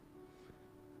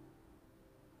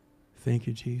 Thank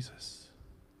you, Jesus.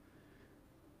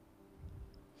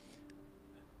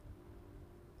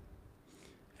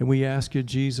 And we ask you,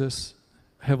 Jesus,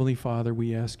 Heavenly Father,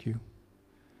 we ask you,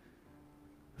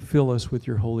 fill us with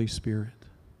your Holy Spirit.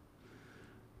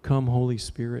 Come, Holy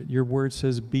Spirit. Your word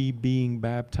says, be being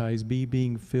baptized, be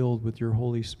being filled with your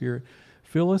Holy Spirit.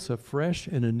 Fill us afresh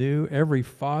and anew. Every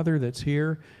father that's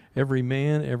here, every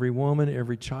man, every woman,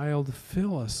 every child,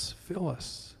 fill us, fill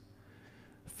us.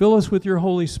 Fill us with your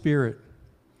Holy Spirit.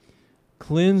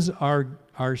 Cleanse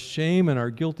our shame and our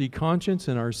guilty conscience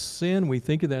and our sin. We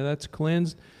think of that. That's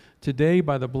cleansed today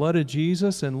by the blood of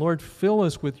Jesus. And Lord, fill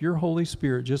us with your Holy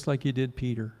Spirit just like you did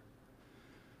Peter.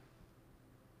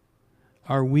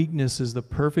 Our weakness is the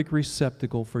perfect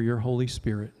receptacle for your Holy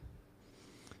Spirit,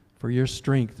 for your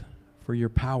strength, for your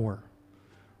power.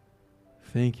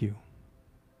 Thank you.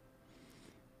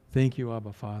 Thank you,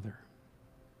 Abba Father.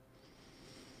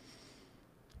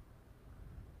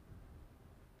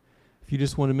 If you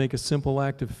just want to make a simple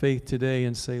act of faith today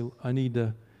and say, I need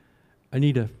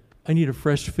a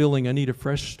fresh filling, I need a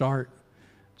fresh start.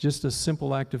 Just a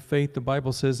simple act of faith. The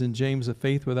Bible says in James that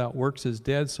faith without works is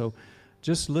dead. So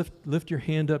just lift your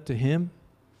hand up to him.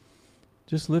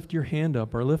 Just lift your hand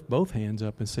up or lift both hands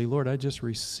up and say, Lord, I just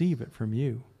receive it from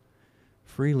you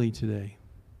freely today.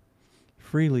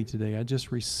 Freely today. I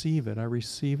just receive it. I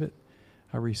receive it.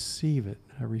 I receive it.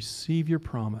 I receive your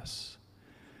promise.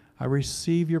 I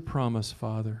receive your promise,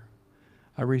 Father.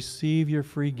 I receive your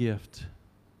free gift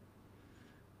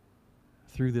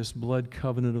through this blood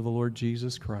covenant of the Lord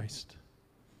Jesus Christ.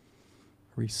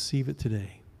 I receive it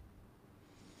today.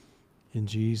 In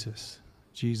Jesus'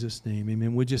 name,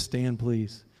 amen. Would you stand,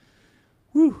 please?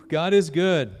 Whew, God is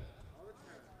good.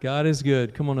 God is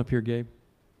good. Come on up here, Gabe.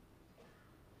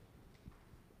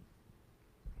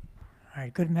 All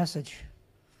right, good message.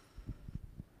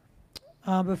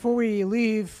 Before we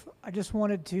leave, I just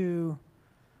wanted to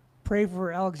pray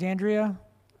for Alexandria.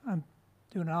 I'm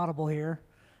doing an audible here.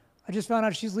 I just found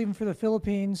out she's leaving for the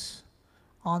Philippines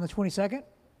on the 22nd.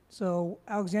 So,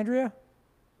 Alexandria,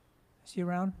 is she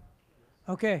around?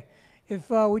 Okay. If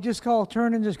we just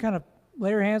turn and just kind of lay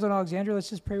your hands on Alexandria, let's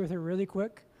just pray with her really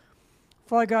quick.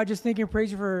 Father God, just thank you and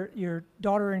praise you for your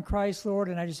daughter in Christ, Lord,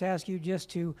 and I just ask you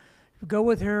just to go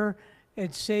with her.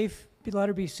 It's safe. Let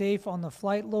her be safe on the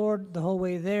flight, Lord, the whole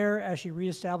way there as she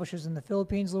reestablishes in the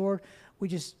Philippines, Lord. We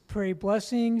just pray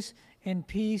blessings and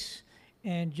peace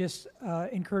and just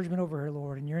encouragement over her,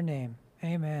 Lord, in your name.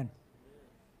 Amen.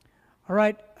 All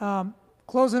right,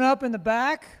 closing up in the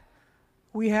back,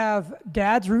 we have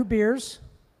Dad's Root Beers,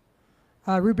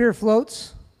 root beer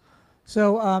floats.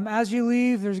 So as you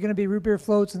leave, there's going to be root beer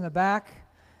floats in the back.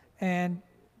 And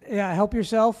yeah, help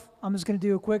yourself. I'm just going to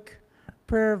do a quick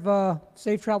prayer of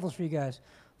safe travels for you guys.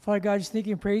 Father God, just thank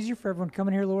you and praise you for everyone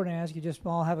coming here, Lord, and I ask you just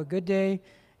all have a good day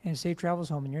and safe travels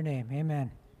home in your name.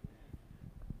 Amen.